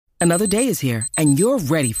Another day is here, and you're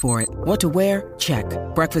ready for it. What to wear? Check.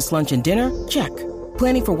 Breakfast, lunch, and dinner? Check.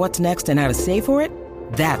 Planning for what's next and how to save for it?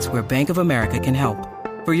 That's where Bank of America can help.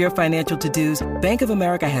 For your financial to-dos, Bank of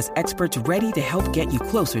America has experts ready to help get you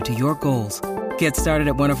closer to your goals. Get started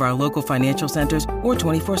at one of our local financial centers or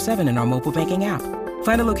 24/7 in our mobile banking app.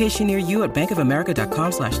 Find a location near you at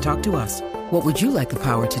bankofamerica.com/talktous. What would you like the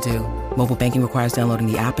power to do? Mobile banking requires downloading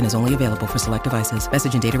the app and is only available for select devices.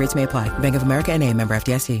 Message and data rates may apply. Bank of America N.A., member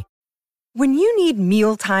FDIC. When you need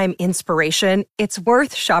mealtime inspiration, it's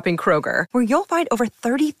worth shopping Kroger, where you'll find over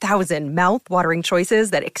 30,000 mouth-watering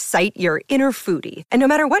choices that excite your inner foodie. And no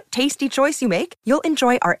matter what tasty choice you make, you'll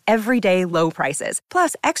enjoy our everyday low prices,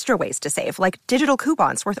 plus extra ways to save, like digital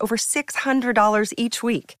coupons worth over $600 each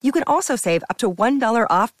week. You can also save up to $1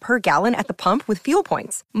 off per gallon at the pump with fuel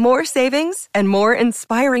points. More savings and more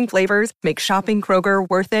inspiring flavors make shopping Kroger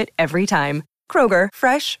worth it every time. Kroger,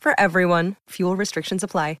 fresh for everyone. Fuel restrictions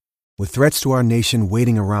apply. With threats to our nation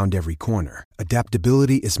waiting around every corner,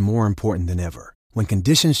 adaptability is more important than ever. When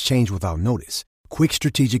conditions change without notice, quick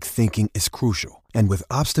strategic thinking is crucial. And with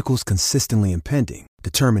obstacles consistently impending,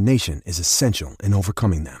 determination is essential in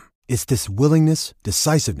overcoming them. It's this willingness,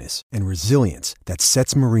 decisiveness, and resilience that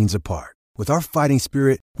sets Marines apart. With our fighting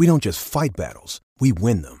spirit, we don't just fight battles, we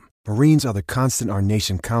win them. Marines are the constant our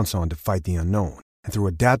nation counts on to fight the unknown. And through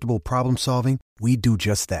adaptable problem solving, we do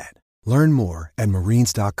just that. Learn more at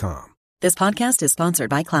marines.com. This podcast is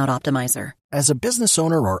sponsored by Cloud Optimizer. As a business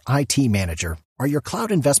owner or IT manager, are your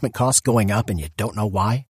cloud investment costs going up and you don't know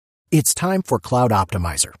why? It's time for Cloud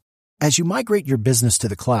Optimizer. As you migrate your business to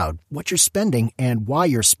the cloud, what you're spending and why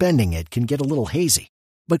you're spending it can get a little hazy.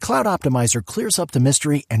 But Cloud Optimizer clears up the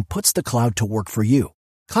mystery and puts the cloud to work for you.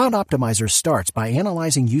 Cloud Optimizer starts by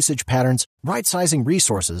analyzing usage patterns, right-sizing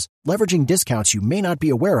resources, leveraging discounts you may not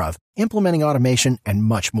be aware of, implementing automation, and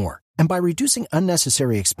much more. And by reducing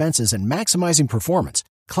unnecessary expenses and maximizing performance,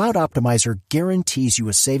 Cloud Optimizer guarantees you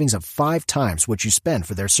a savings of 5 times what you spend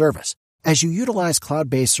for their service. As you utilize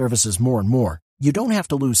cloud-based services more and more, you don't have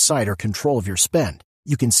to lose sight or control of your spend.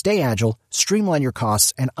 You can stay agile, streamline your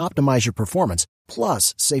costs, and optimize your performance,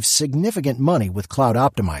 plus save significant money with Cloud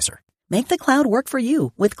Optimizer. Make the cloud work for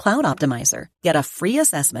you with Cloud Optimizer. Get a free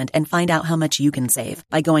assessment and find out how much you can save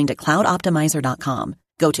by going to cloudoptimizer.com.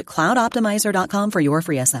 Go to cloudoptimizer.com for your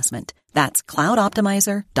free assessment. That's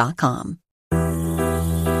cloudoptimizer.com.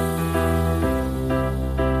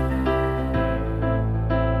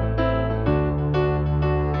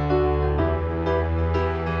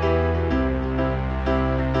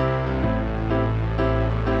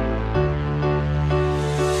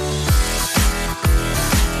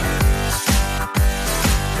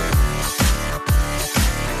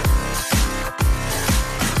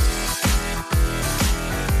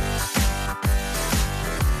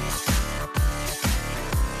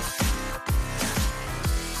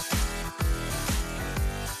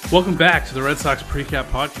 Welcome back to the Red Sox Precap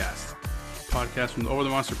Podcast from the Over the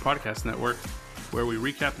Monster Podcast Network, where we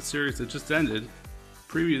recap the series that just ended,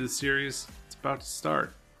 preview the series that's about to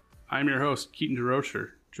start. I'm your host, Keaton DeRocher,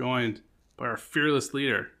 joined by our fearless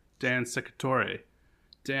leader, Dan Secatore.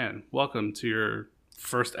 Dan, welcome to your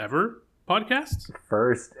first ever podcast?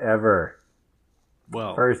 First ever.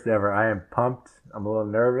 Well, first ever. I am pumped. I'm a little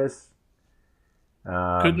nervous.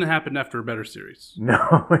 Couldn't have happened after a better series.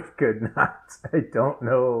 No, it could not. I don't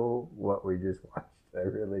know what we just watched. I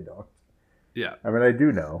really don't. Yeah. I mean, I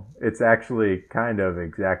do know. It's actually kind of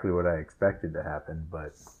exactly what I expected to happen,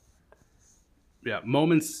 but... Yeah,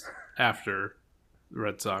 moments after the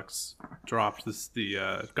Red Sox dropped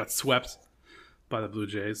got swept by the Blue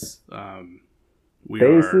Jays.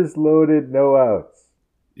 Bases loaded, no outs.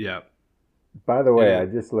 Yeah. By the way, I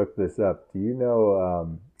just looked this up. Do you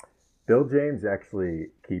know... Bill James actually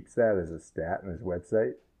keeps that as a stat on his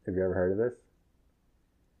website. Have you ever heard of this?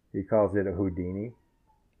 He calls it a Houdini.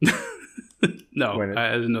 No,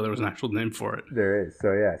 I didn't know there was an actual name for it. There is.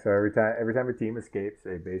 So yeah, so every time a team escapes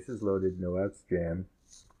a bases loaded, no outs jam,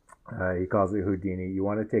 he calls it Houdini. You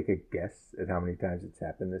want to take a guess at how many times it's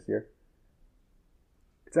happened this year?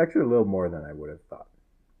 It's actually a little more than I would have thought.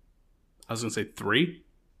 I was going to say 3.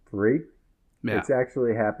 3? Yeah. It's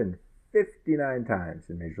actually happened 59 times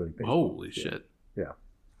in Major League Baseball. Holy shit. Yeah.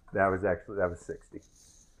 That was 60.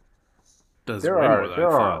 There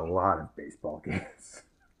are a lot of baseball games.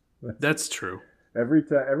 That's true. Every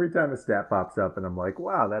time a stat pops up and I'm like,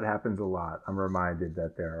 wow, that happens a lot, I'm reminded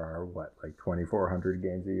that there are, 2,400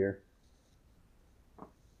 games a year?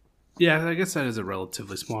 Yeah, I guess that is a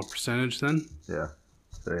relatively small percentage then. Yeah.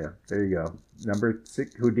 So, yeah, there you go.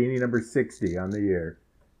 Houdini number 60 on the year.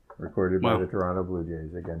 Recorded by the Toronto Blue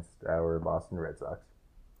Jays against our Boston Red Sox.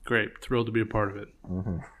 Great. Thrilled to be a part of it.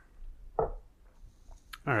 Mm-hmm.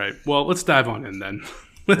 All right. Well, let's dive on in then.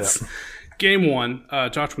 Game 1,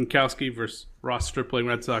 Josh Winkowski versus Ross Stripling.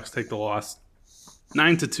 Red Sox take the loss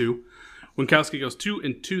 9-2. Winkowski goes 2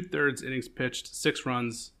 2/3 innings pitched, 6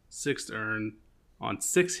 runs, 6 earned on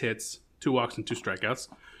 6 hits, 2 walks, and 2 strikeouts.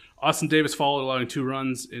 Austin Davis followed, allowing 2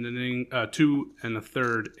 runs in an inning, 2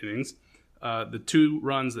 1/3 innings. The 2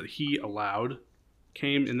 runs that he allowed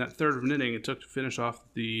came in that third of an inning it took to finish off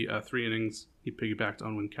the 3 innings he piggybacked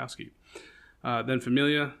on Winkowski. Then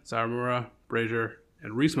Familia, Sawamura, Brazier,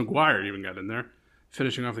 and Reese McGuire even got in there.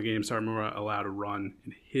 Finishing off the game, Sawamura allowed a run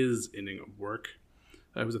in his inning of work.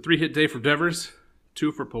 It was a 3-hit day for Devers,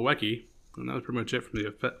 2 for Plawecki, and that was pretty much it from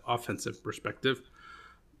the offensive perspective.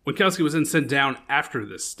 Winkowski was then sent down after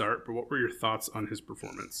this start, but what were your thoughts on his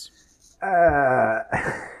performance? I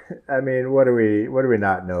mean, what do we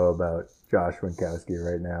not know about Josh Winkowski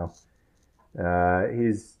right now?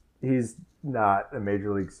 He's not a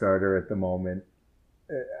major league starter at the moment.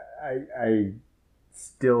 I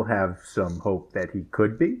still have some hope that he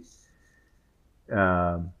could be.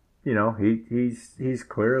 He's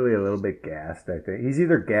clearly a little bit gassed. I think he's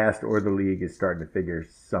either gassed or the league is starting to figure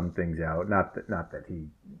some things out. Not that he,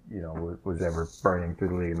 was ever burning through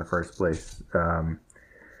the league in the first place.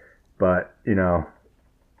 But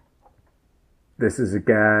this is a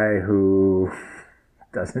guy who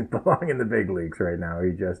doesn't belong in the big leagues right now.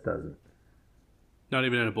 He just doesn't. Not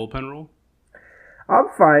even in a bullpen role? I'm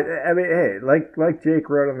fine. I mean, hey, like Jake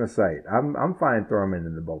wrote on the site, I'm fine throwing him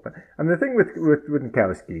into the bullpen. I mean, the thing with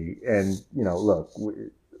Winkowski, and look,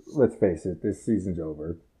 let's face it, this season's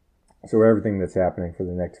over, so everything that's happening for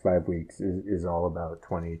the next 5 weeks is all about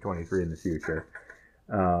 2023 in the future.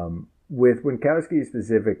 With Winkowski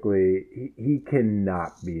specifically, he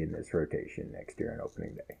cannot be in this rotation next year on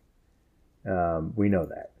opening day. We know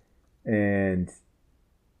that, and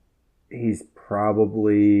he's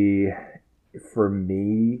probably. For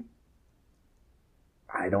me,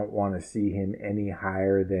 I don't want to see him any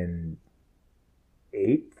higher than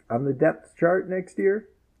 8th on the depth chart next year.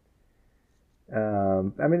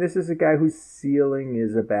 I mean, this is a guy whose ceiling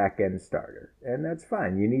is a back-end starter, and that's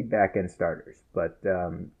fine. You need back-end starters. But,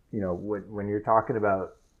 when you're talking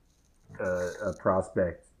about a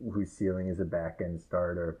prospect whose ceiling is a back-end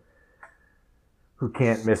starter who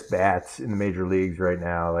can't miss bats in the major leagues right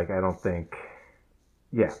now, I don't think...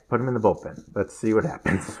 Yeah, put him in the bullpen. Let's see what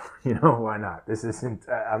happens. Why not? This isn't.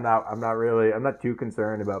 I'm not too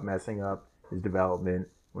concerned about messing up his development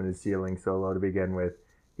when his ceiling's so low to begin with.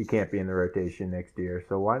 He can't be in the rotation next year,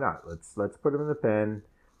 so why not? Let's put him in the pen.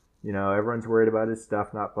 Everyone's worried about his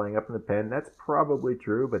stuff not playing up in the pen. That's probably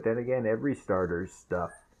true, but then again, every starter's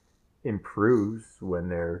stuff improves when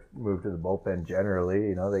they're moved to the bullpen.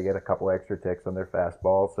 Generally, they get a couple extra ticks on their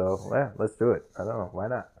fastball. So let's do it. I don't know, why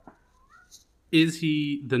not? Is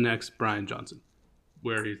he the next Brian Johnson,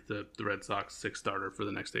 where he's the Red Sox 6th starter for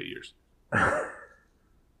the next 8 years?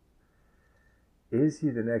 Is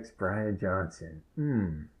he the next Brian Johnson?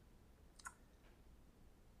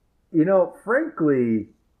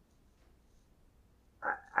 Frankly,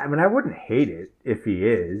 I mean, I wouldn't hate it if he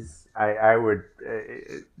is. I would,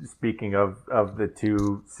 speaking of the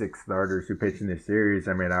 2 6th starters who pitch in this series,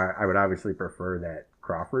 I mean, I would obviously prefer that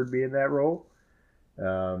Crawford be in that role.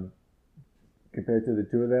 Compared to the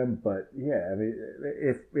 2 of them, but yeah, I mean,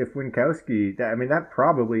 if Winkowski, I mean, that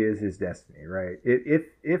probably is his destiny, right?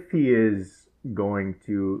 If he is going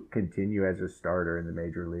to continue as a starter in the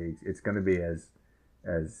major leagues, it's going to be as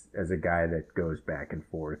a guy that goes back and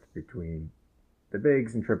forth between the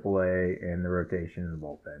bigs and AAA and the rotation and the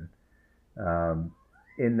bullpen.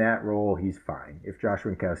 In that role, he's fine. If Josh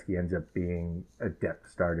Winkowski ends up being a depth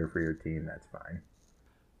starter for your team, that's fine.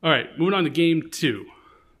 All right, moving on to game 2.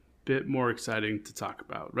 Bit more exciting to talk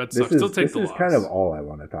about. Red Sox still take the loss. This is kind of all I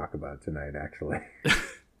want to talk about tonight, actually.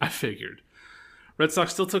 I figured. Red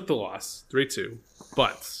Sox still took the loss, 3-2.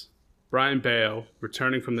 But Brian Bayo,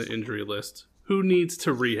 returning from the injury list, who needs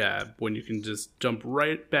to rehab when you can just jump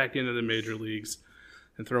right back into the major leagues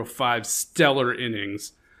and throw 5 stellar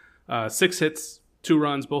innings? 6 hits, 2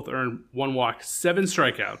 runs, both earned, 1 walk, 7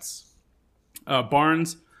 strikeouts.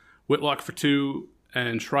 Barnes, Whitlock for 2,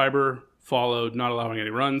 and Schreiber followed, not allowing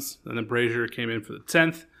any runs. And then Brazier came in for the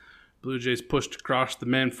 10th. Blue Jays pushed across. The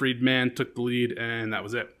Manfred man took the lead, and that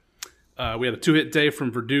was it. We had a 2-hit day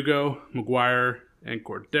from Verdugo, McGuire, and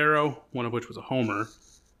Cordero, one of which was a homer.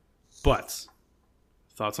 But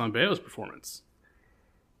thoughts on Bayo's performance?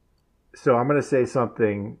 So I'm going to say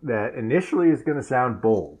something that initially is going to sound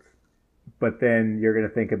bold, but then you're going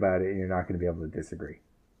to think about it and you're not going to be able to disagree.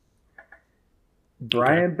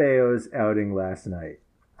 Brian Bayo's outing last night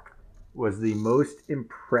was the most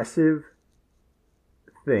impressive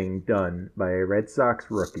thing done by a Red Sox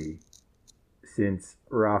rookie since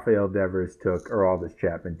Rafael Devers took Aroldis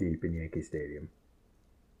Chapman deep in Yankee Stadium.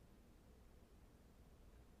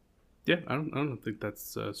 Yeah, I don't think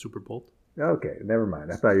that's super bold. Okay, never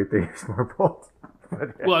mind. I thought you were thinking it's more bold.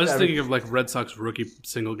 Well, I was thinking of like Red Sox rookie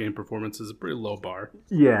single game performance is a pretty low bar.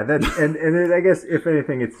 Yeah, that's and I guess if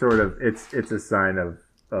anything, it's sort of it's a sign of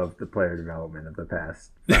the player development of the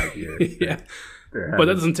past 5 years. Yeah, but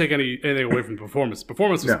that doesn't take anything away from the performance.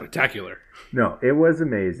 Performance was spectacular. No, it was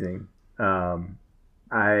amazing.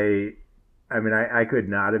 I could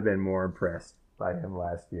not have been more impressed by him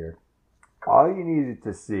last year. All you needed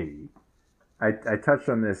to see, I touched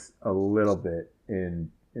on this a little bit in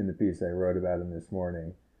the piece I wrote about him this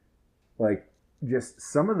morning. Like, just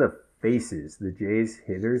some of the faces the Jays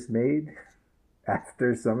hitters made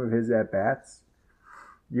after some of his at-bats.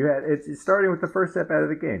 It's starting with the first at-bat of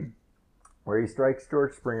the game, where he strikes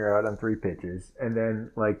George Springer out on 3 pitches, and then,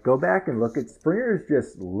 like, go back and look at Springer's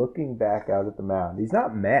just looking back out at the mound. He's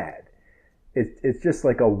not mad. It's just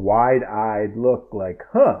like a wide-eyed look like,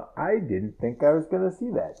 I didn't think I was going to see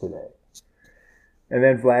that today. And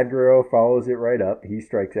then Vlad Guerrero follows it right up. He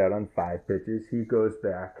strikes out on 5 pitches. He goes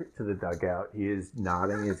back to the dugout. He is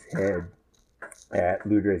nodding his head at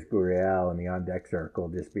Lourdes Gurriel in the on-deck circle,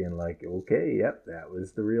 just being like, okay, yep, that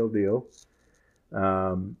was the real deal.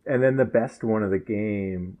 And then the best one of the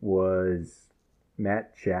game was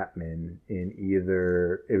Matt Chapman in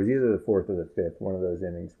either the 4th or the 5th, one of those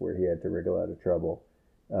innings where he had to wriggle out of trouble.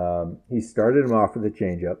 He started him off with a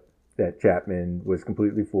changeup that Chapman was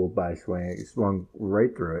completely fooled by, swung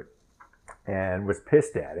right through it and was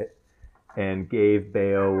pissed at it and gave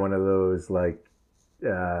Bayo one of those like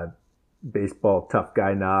baseball tough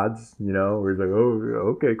guy nods, where he's like,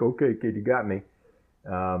 oh, okay, kid, you got me.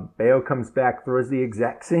 Bayo comes back, throws the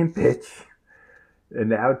exact same pitch, and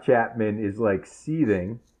now Chapman is like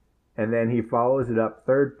seething, and then he follows it up,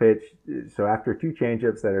 3rd pitch. So after 2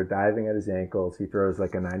 changeups that are diving at his ankles, he throws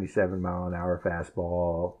like a 97-mile-an-hour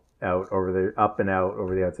fastball up and out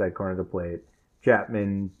over the outside corner of the plate.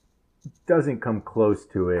 Chapman doesn't come close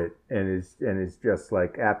to it and is just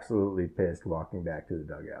like absolutely pissed walking back to the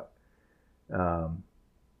dugout.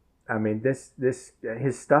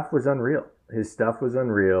 His stuff was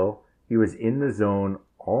unreal. He was in the zone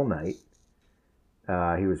all night.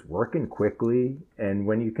 He was working quickly, and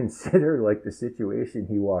when you consider like the situation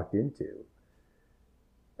he walked into,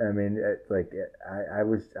 I mean, I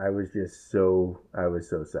was so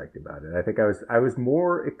psyched about it. I think I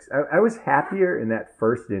was happier in that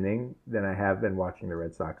first inning than I have been watching the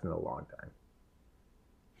Red Sox in a long time.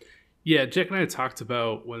 Yeah, Jack and I talked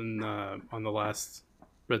about when on the last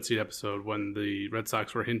Red Seat episode when the Red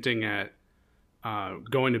Sox were hinting at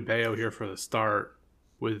going to Bayo here for the start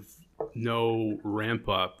with no ramp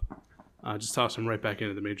up, just toss him right back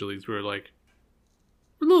into the major leagues. We were like,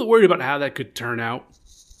 we're a little worried about how that could turn out.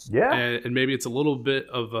 Yeah. And maybe it's a little bit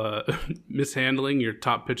of mishandling your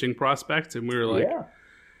top pitching prospect. And we were like,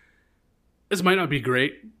 this might not be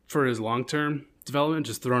great for his long-term development,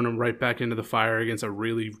 just throwing him right back into the fire against a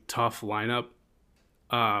really tough lineup.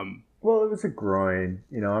 Well, it was a groin.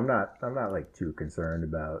 I'm not like too concerned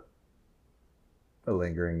about a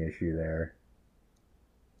lingering issue there.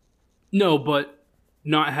 No, but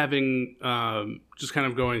not having just kind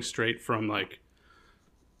of going straight from like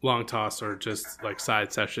long toss or just like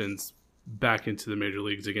side sessions back into the major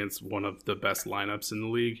leagues against one of the best lineups in the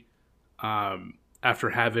league. After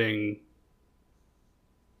having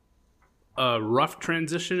a rough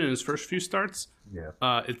transition in his first few starts,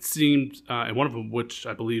 it seemed, and one of them, which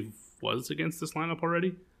I believe was against this lineup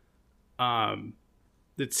already,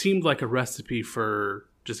 it seemed like a recipe for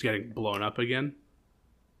just getting blown up again.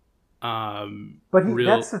 But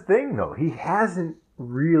that's the thing, though. He hasn't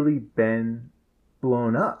really been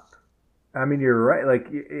blown up. I mean, you're right.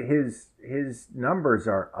 Like his numbers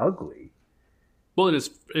are ugly. Well,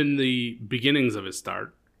 in the beginnings of his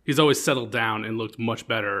start, he's always settled down and looked much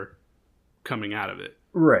better coming out of it.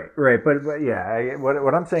 Right. But yeah,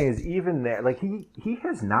 what I'm saying is even there, like he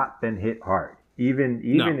has not been hit hard. Even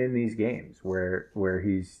in these games where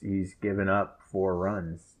he's given up 4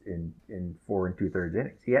 runs in 4 2/3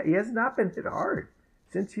 innings, he has not been hit hard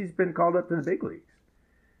since he's been called up to the big leagues.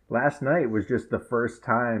 Last night was just the first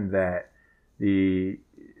time that his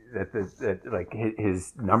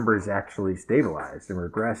numbers actually stabilized and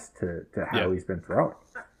regressed to how he's been throwing.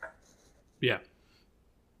 Yeah,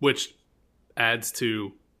 which adds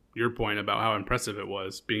to your point about how impressive it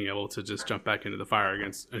was being able to just jump back into the fire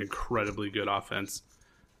against an incredibly good offense.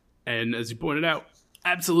 And as you pointed out,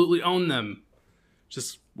 absolutely own them.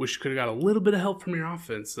 Just wish you could have got a little bit of help from your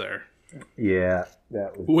offense there. Yeah,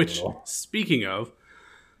 that was Which, brutal. speaking of,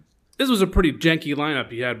 this was a pretty janky lineup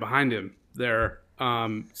he had behind him there.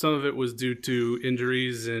 Some of it was due to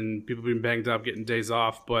injuries and people being banged up, getting days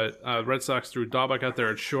off. But Red Sox threw Dahlbeck out there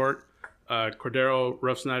at short. Cordero,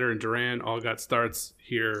 Roughsnyder, and Duran all got starts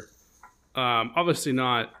here. Obviously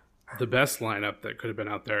not the best lineup that could have been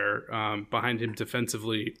out there behind him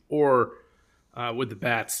defensively or with the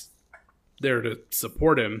bats there to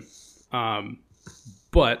support him.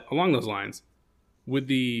 But along those lines, with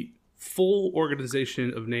the full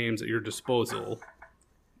organization of names at your disposal,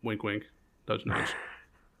 wink, wink, nudge, nudge,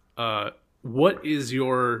 what is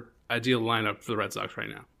your ideal lineup for the Red Sox right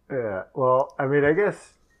now? Yeah, well, I mean, I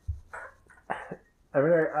guess,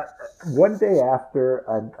 one day after,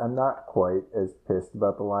 I'm not quite as pissed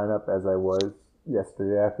about the lineup as I was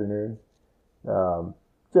yesterday afternoon.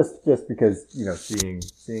 Just because, you know, seeing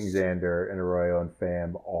Xander and Arroyo and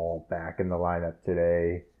Pham all back in the lineup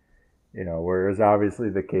today, you know, whereas obviously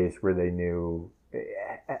the case where they knew,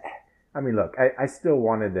 I mean, look, I still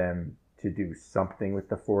wanted them to do something with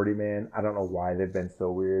the 40-man. I don't know why they've been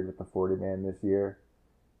so weird with the 40-man this year.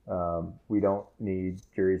 We don't need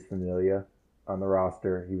Jeurys Familia on the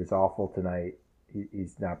roster. He was awful tonight.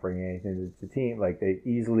 He's not bringing anything to the team. Like, they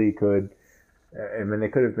easily could, I mean, they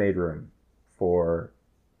could have made room for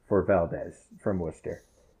Valdez from Worcester.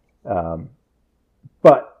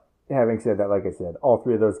 But having said that, like I said, all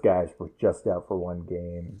three of those guys were just out for one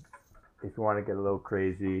game. If you want to get a little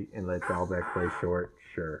crazy and let Dahlbeck play short,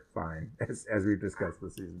 sure, fine. As we've discussed, the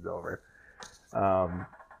season's over.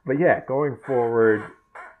 But yeah, going forward,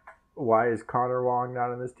 why is Connor Wong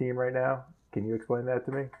not on this team right now? Can you explain that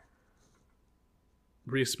to me?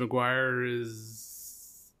 Reese McGuire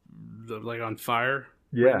is like on fire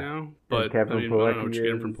right now, but I mean, I don't know what you're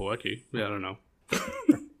getting from Pilecki. Yeah, I don't know.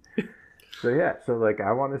 So like,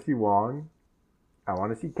 I want to see Wong. I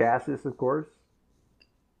want to see Cassis, of course.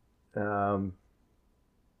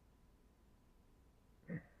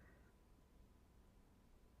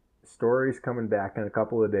 Story's coming back in a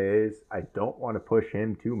couple of days. I don't want to push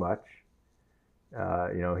him too much.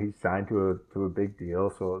 You know, he's signed to a big deal,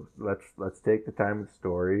 so let's take the time with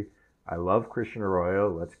Story. I love Christian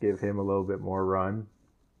Arroyo. Let's give him a little bit more run.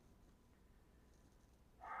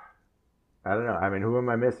 I don't know. I mean, who am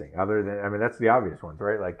I missing? Other than, I mean, that's the obvious ones,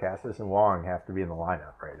 right? Like Cassis and Wong have to be in the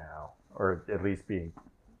lineup right now, or at least be.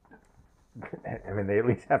 I mean, they at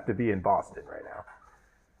least have to be in Boston right now.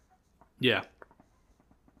 Yeah.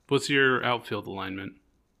 What's your outfield alignment?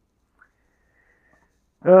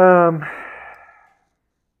 We're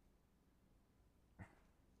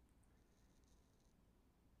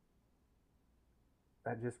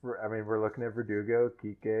looking at Verdugo,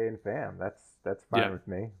 Kike, and Pham. That's fine with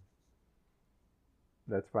me.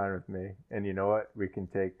 That's fine with me. And you know what? We can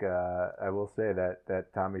take. I will say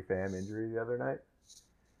that Tommy Pham injury the other night.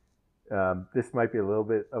 This might be a little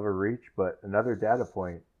bit of a reach, but another data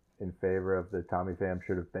point in favor of the Tommy Pham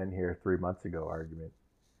should have been here 3 months ago argument.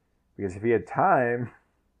 Because if he had time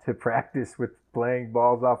to practice with playing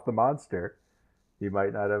balls off the monster, he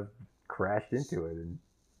might not have crashed into it and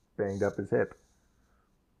banged up his hip.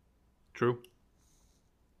 True.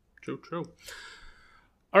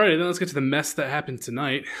 All right, then let's get to the mess that happened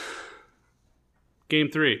tonight. Game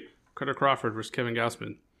 3, Carter Crawford versus Kevin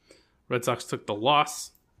Gausman. Red Sox took the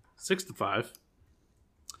loss, 6-5.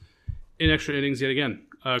 In extra innings yet again.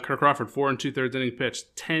 Carter Crawford, 4 2/3 innings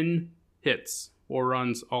pitched, 10 hits, 4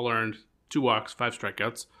 runs, all earned, 2 walks, 5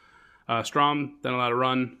 strikeouts. Strom then allowed a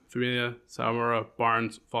run. Familia, Sawamura,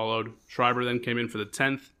 Barnes followed. Schreiber then came in for the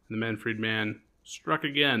 10th, and the Manfred man struck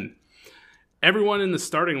again. Everyone in the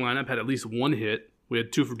starting lineup had at least 1 hit. We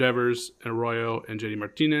had 2 for Devers and Arroyo and JD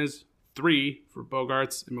Martinez, 3 for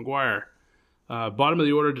Bogarts and McGuire. Bottom of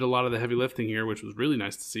the order did a lot of the heavy lifting here, which was really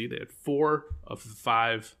nice to see. They had 4 of the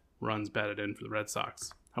 5 runs batted in for the Red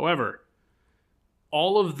Sox. However,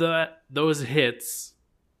 all of those hits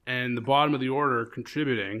and the bottom of the order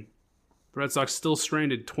contributing, the Red Sox still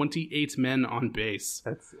stranded 28 men on base.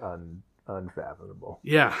 That's unfathomable.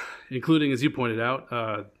 Yeah, including, as you pointed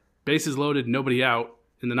out, bases loaded, nobody out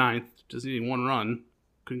in the 9th, just needing 1 run.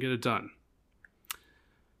 Couldn't get it done.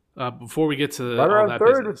 Before we get to all that third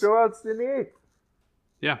business. with Joe outs in the 8th.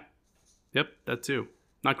 Yeah. Yep, that too.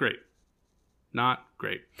 Not great. Not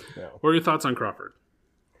great. No. What are your thoughts on Crawford?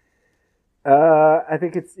 I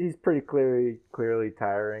think he's pretty clearly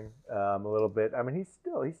tiring a little bit. I mean, he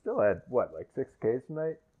still had what, like 6 Ks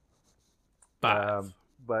tonight? 5.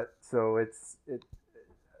 But so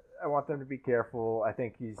I want them to be careful. I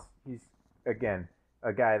think he's again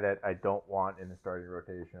a guy that I don't want in the starting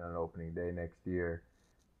rotation on opening day next year,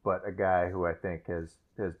 but a guy who I think has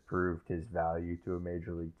proved his value to a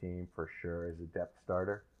major league team for sure as a depth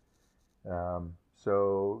starter.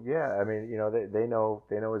 So yeah, I mean, they know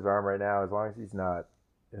his arm right now. As long as he's not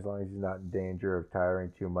in danger of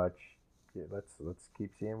tiring too much, yeah, let's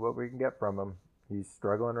keep seeing what we can get from him. He's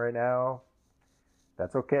struggling right now.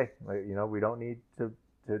 That's okay. We don't need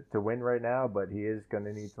to win right now, but he is going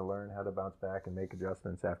to need to learn how to bounce back and make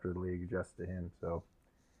adjustments after the league adjusts to him. So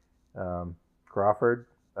Crawford,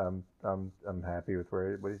 I'm happy with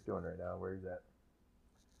what he's doing right now, where he's at.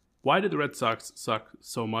 Why did the Red Sox suck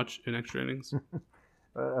so much in extra innings?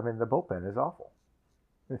 I mean, the bullpen is awful.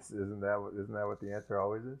 Isn't that what the answer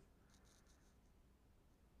always is?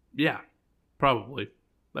 Yeah, probably.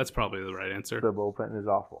 That's probably the right answer. The bullpen is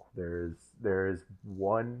awful. There is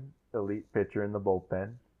one elite pitcher in the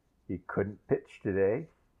bullpen. He couldn't pitch today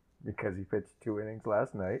because he pitched 2 innings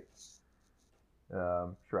last night.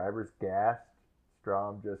 Schreiber's gassed.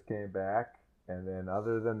 Strahm just came back. And then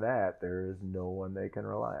other than that, there is no one they can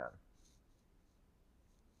rely on.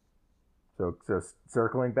 So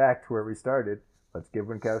circling back to where we started, let's give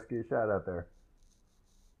Winkowski a shot out there.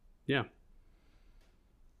 Yeah.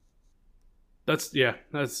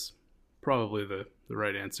 That's probably the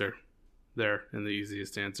right answer there and the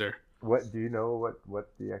easiest answer. What do you know what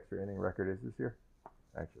the extra inning record is this year?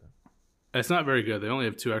 Actually, it's not very good. They only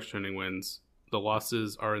have 2 extra inning wins. The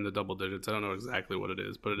losses are in the double digits. I don't know exactly what it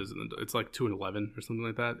is, but it's like 2-11 or something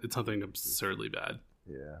like that. It's something absurdly bad.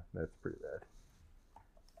 Yeah, that's pretty bad.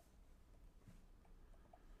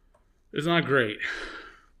 It's not great.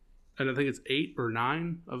 And I think it's 8 or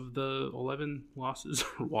 9 of the 11 losses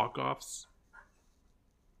are walk-offs.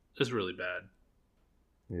 It's really bad.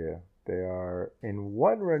 Yeah, they are in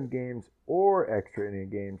 1-run games or extra inning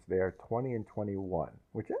games. They are 20-21,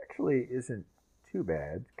 which actually isn't too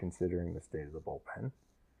bad considering the state of the bullpen.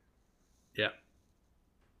 Yeah.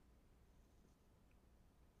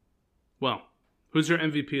 Well, who's your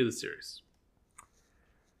MVP of the series?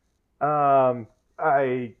 I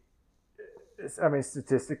mean,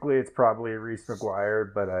 statistically, it's probably Reese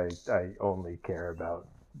McGuire, but I only care about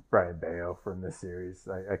Brian Bayo from this series.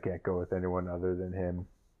 I can't go with anyone other than him.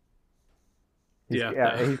 He's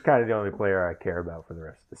kind of the only player I care about for the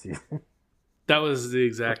rest of the season. That was the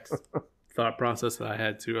exact thought process that I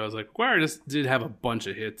had too. I was like, McGuire just did have a bunch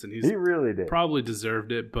of hits, and he really did. Probably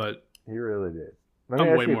deserved it, but he really did.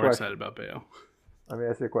 I'm way more excited about Bayo. Let me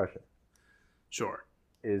ask you a question. Sure.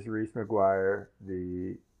 Is Reese McGuire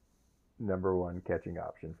the number 1 catching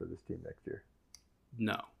option for this team next year?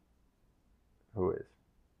 No. Who is?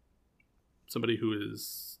 Somebody who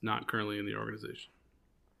is not currently in the organization.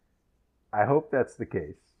 I hope that's the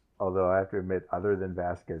case. Although I have to admit, other than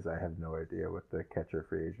Vasquez, I have no idea what the catcher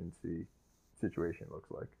free agency situation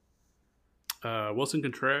looks like. Wilson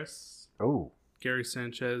Contreras. Oh. Gary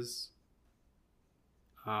Sanchez.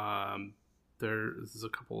 There's a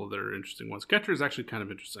couple other interesting ones. Catcher is actually kind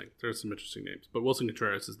of interesting. There's some interesting names, but Wilson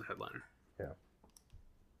Contreras is the headliner. Yeah.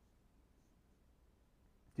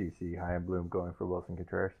 Do you see Chaim Bloom going for Wilson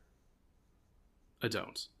Contreras? I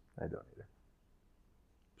don't either.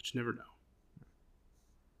 But you never know.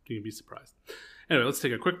 You can be surprised. Anyway, let's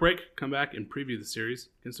take a quick break, come back, and preview the series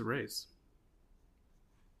against the Rays.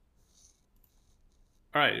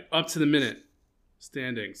 All right, up to the minute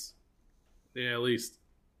standings. Yeah, at least.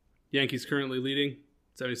 Yankees currently leading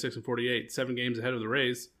 76-48, 7 games ahead of the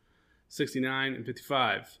Rays,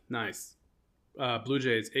 69-55. Nice. Blue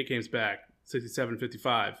Jays 8 games back,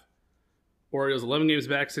 67-55. Orioles 11 games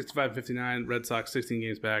back, 65-59. Red Sox 16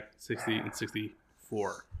 games back,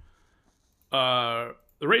 60-64.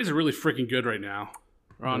 The Rays are really freaking good right now.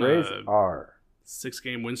 We're on Rays are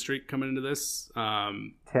 6-game win streak coming into this.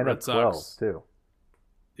 10 Red of 12 Sox, too.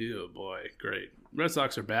 Ew, boy, great. Red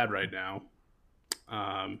Sox are bad right now.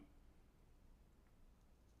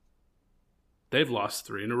 They've lost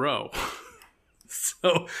 3 in a row.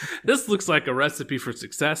 So this looks like a recipe for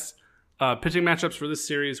success. Pitching matchups for this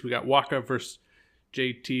series, we got Waka versus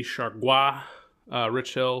JT Chargois,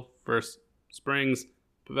 Rich Hill versus Springs,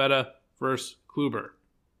 Pivetta versus Kluber.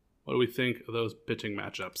 What do we think of those pitching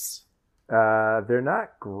matchups? They're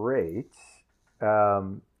not great.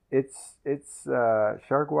 It's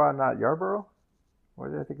Chargois, not Yarborough? Or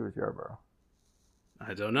did I think it was Yarborough?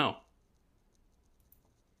 I don't know.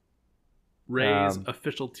 Rays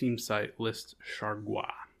official team site lists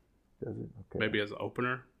Chargois. Does it? Okay. Maybe as an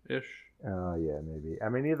opener-ish? Oh, yeah, maybe. I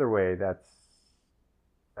mean, either way, that's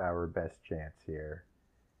our best chance here.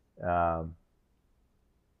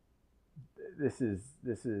 This is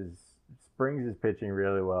Springs is pitching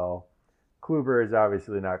really well. Kluber is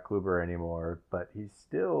obviously not Kluber anymore, but he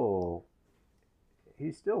still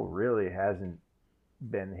really hasn't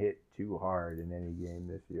been hit too hard in any game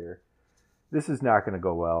this year. This is not going to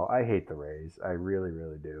go well. I hate the Rays. I really,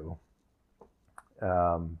 really do.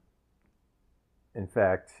 In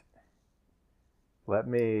fact,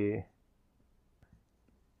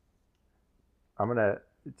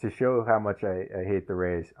 to show how much I hate the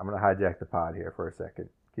Rays, I'm going to hijack the pod here for a second,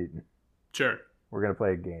 Keaton. Sure. We're going to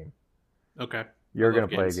play a game. Okay. You're going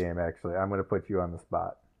to play a game, actually. I'm going to put you on the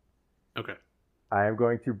spot. Okay. I am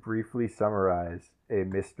going to briefly summarize a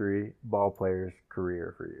mystery ball player's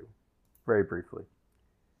career for you. Very briefly.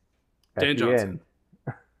 Dan Johnson.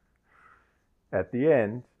 At the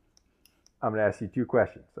end, I'm going to ask you two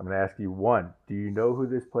questions. I'm going to ask you, one, do you know who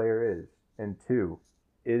this player is? And two,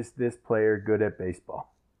 is this player good at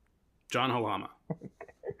baseball? John Halama.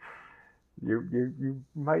 Okay. You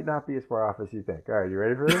might not be as far off as you think. All right, you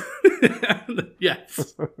ready for this?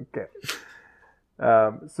 Yes. Okay.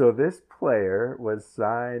 So this player was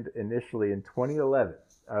signed initially in 2011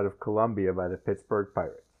 out of Colombia by the Pittsburgh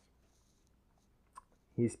Pirates.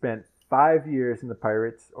 He spent 5 years in the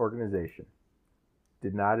Pirates organization.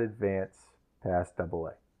 Did not advance past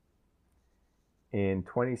Double-A. In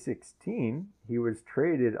 2016, he was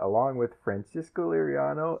traded along with Francisco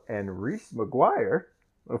Liriano and Reese McGuire,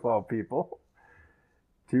 of all people,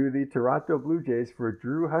 to the Toronto Blue Jays for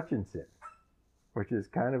Drew Hutchinson, which is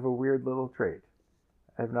kind of a weird little trade.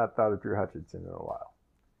 I have not thought of Drew Hutchinson in a while.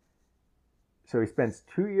 So he spends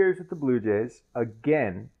 2 years with the Blue Jays,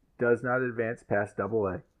 again, does not advance past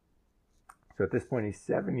Double-A. So at this point, he's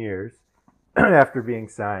 7 years after being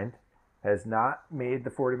signed, has not made the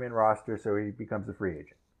 40-man roster, so he becomes a free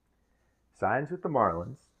agent. Signs with the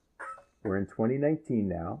Marlins. We're in 2019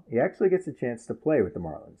 now. He actually gets a chance to play with the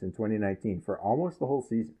Marlins in 2019 for almost the whole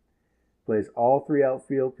season. Plays all 3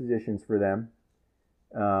 outfield positions for them.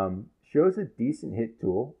 Shows a decent hit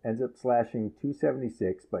tool. Ends up slashing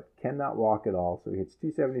 276, but cannot walk at all. So he hits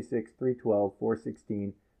 276, 312,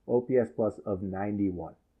 416, OPS plus of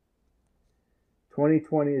 91.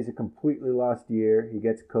 2020 is a completely lost year. He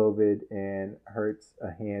gets COVID and hurts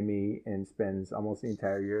a hammy and spends almost the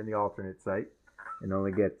entire year in the alternate site and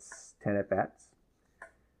only gets 10 at-bats.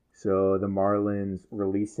 So the Marlins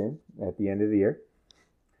release him at the end of the year.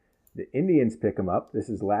 The Indians pick him up. This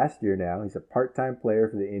is last year now. He's a part-time player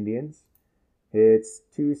for the Indians. Hits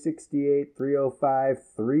 268, 305,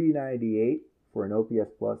 398 for an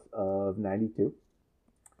OPS plus of 92.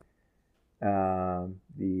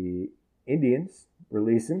 The Indians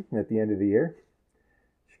release him at the end of the year.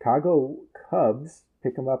 Chicago Cubs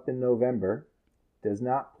pick him up in November. Does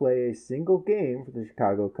not play a single game for the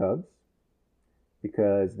Chicago Cubs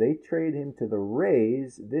because they trade him to the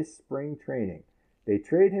Rays this spring training. They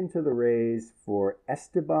trade him to the Rays for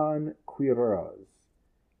Esteban Quiroz,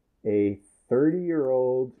 a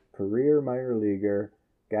 30-year-old career minor leaguer,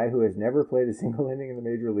 guy who has never played a single inning in the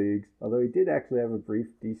major leagues, although he did actually have a brief,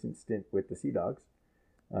 decent stint with the Sea Dogs.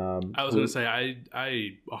 I was going to say, I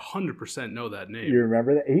 100% know that name. You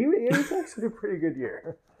remember that? He was actually a pretty good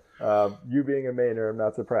year. You being a Mainer, I'm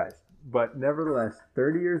not surprised. But nevertheless,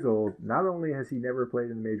 30 years old, not only has he never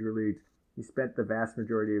played in the major leagues, he spent the vast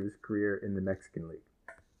majority of his career in the Mexican League.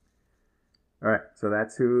 All right, so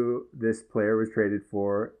that's who this player was traded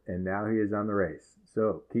for, and now he is on the Rays.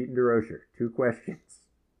 So, Keaton DeRocher, 2 questions.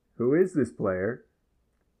 Who is this player,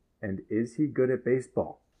 and is he good at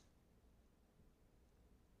baseball?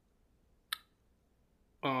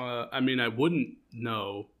 I mean, I wouldn't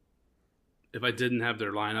know if I didn't have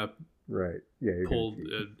their lineup right. Yeah, pulled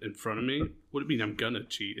in front of me. What do you mean I'm going to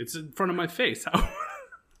cheat? It's in front of my face. How?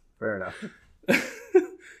 Fair enough.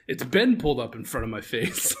 It's been pulled up in front of my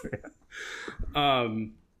face. I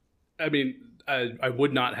mean, I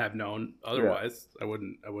would not have known otherwise. Yeah. I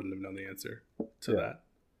wouldn't have known the answer to that.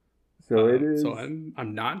 So it is. So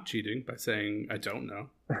I'm not cheating by saying I don't know.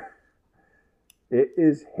 It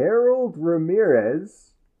is Harold Ramirez.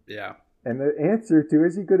 Yeah. And the answer to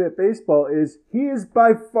is he good at baseball is he is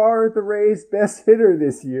by far the Rays' best hitter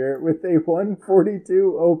this year with a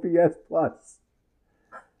 142 OPS plus.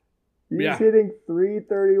 He's hitting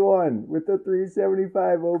 331 with a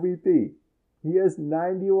 375 OBP. He has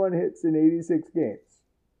 91 hits in 86 games.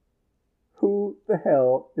 Who the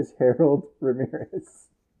hell is Harold Ramirez?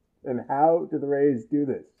 And how do the Rays do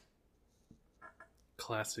this?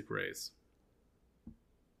 Classic Rays.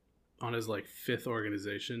 On his 5th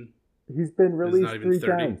organization. He's been released 3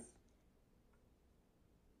 times.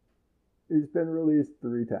 He's been released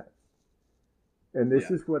 3 times. And this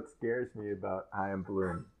is what scares me about Chaim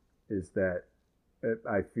Bloom, is that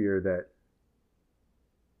I fear that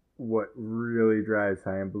what really drives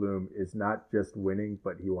Chaim Bloom is not just winning,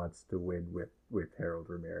 but he wants to win with Harold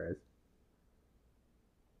Ramirez.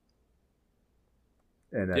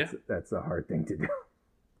 And that's a hard thing to do.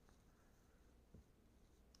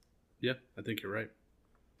 Yeah, I think you're right.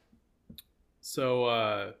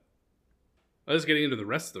 So, let's getting into the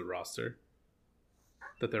rest of the roster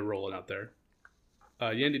that they're rolling out there.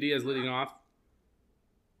 Yandy Diaz leading off.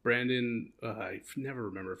 Brandon, I never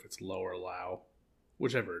remember if it's Low or Lau,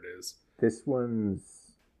 whichever it is. This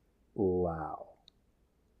one's Lau,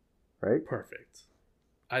 right? Perfect.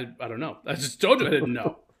 I don't know. I just told you I didn't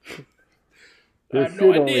know. There have should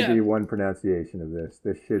no only idea. be one pronunciation of this.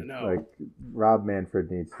 This should, like, Rob Manfred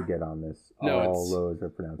needs to get on this. No, all Lows are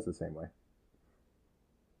pronounced the same way.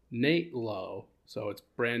 Nate Lowe, so it's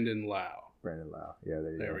Brandon Lau. Brandon Lau. Yeah,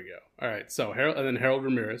 there we go. All right, so Harold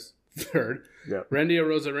Ramirez, third. Yep. Randy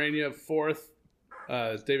Arozarena, fourth.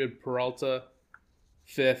 David Peralta,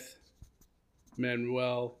 fifth.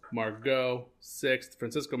 Manuel Margot, sixth.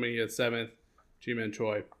 Francisco Mejia, seventh. G-Man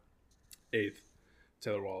Choi, eighth.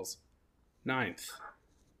 Taylor Walls, ninth.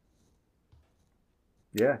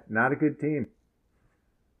 Yeah, not a good team.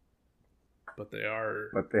 But they are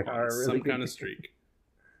on really some kind of streak.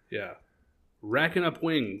 Yeah. Racking up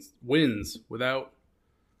wins without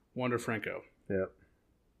Wander Franco. Yep.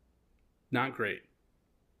 Not great.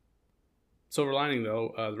 Silver lining,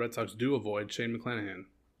 though, the Red Sox do avoid Shane McClanahan.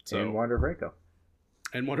 And Wander Franco.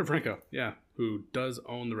 And Wander Franco, yeah, who does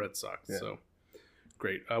own the Red Sox. Yeah. So,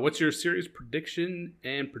 great. What's your series prediction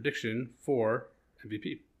for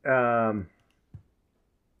MVP?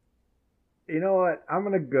 You know what? I'm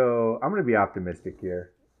gonna be optimistic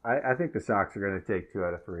here. I think the Sox are gonna take 2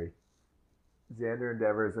 out of 3. Xander and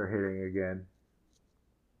Devers are hitting again.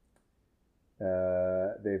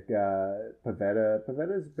 They've got Pivetta.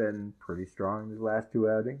 Pivetta's been pretty strong in his last 2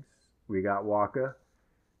 outings. We got Waka.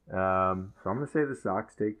 So I'm gonna say the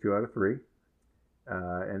Sox take 2 out of 3.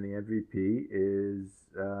 And the MVP is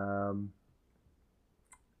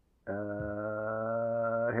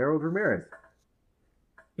Harold Ramirez.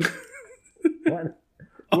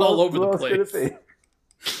 All over the place.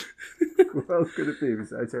 Who else could it be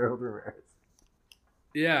besides Harold Ramirez?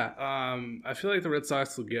 Yeah, I feel like the Red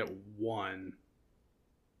Sox will get 1.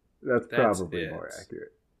 That's probably more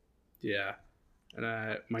accurate. Yeah,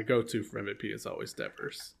 and my go-to for MVP is always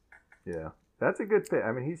Devers. Yeah, that's a good fit.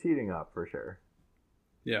 I mean, he's heating up for sure.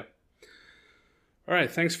 Yeah. All right,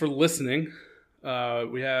 thanks for listening.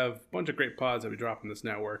 We have a bunch of great pods that we drop on this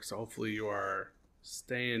network, so hopefully you are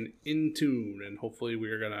staying in tune, and hopefully we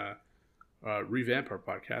are going to revamp our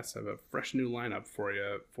podcast, have a fresh new lineup for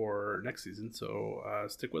you for next season, so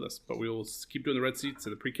stick with us. But we will keep doing the Red Seats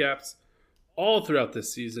and the precaps all throughout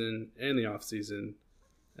this season and the off season,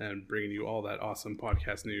 and bringing you all that awesome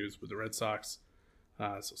podcast news with the Red Sox.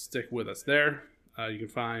 So stick with us there. You can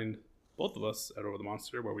find both of us at Over the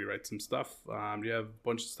Monster, where we write some stuff. Do you have a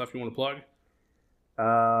bunch of stuff you want to plug?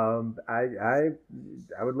 I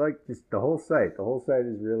would like just the whole site. The whole site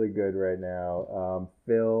is really good right now.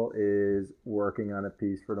 Phil is working on a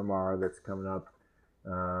piece for tomorrow that's coming up.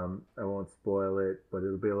 I won't spoil it, but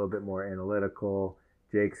it'll be a little bit more analytical.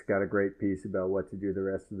 Jake's got a great piece about what to do the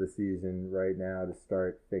rest of the season right now to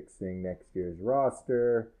start fixing next year's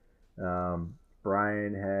roster.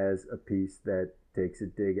 Brian has a piece that takes a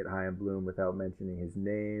dig at Chaim Bloom without mentioning his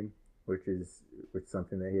name, which is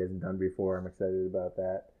something that he hasn't done before. I'm excited about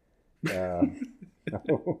that. So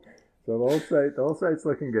the whole site's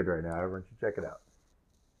looking good right now. Everyone should check it out.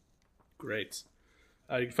 Great.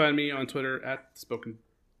 You can find me on Twitter at Spoken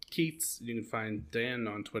Keats. You can find Dan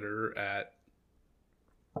on Twitter at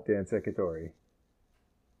Dan Secatori.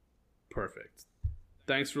 Perfect.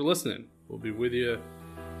 Thanks for listening. We'll be with you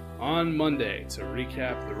on Monday to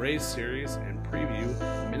recap the Rays series and preview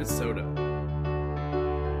Minnesota.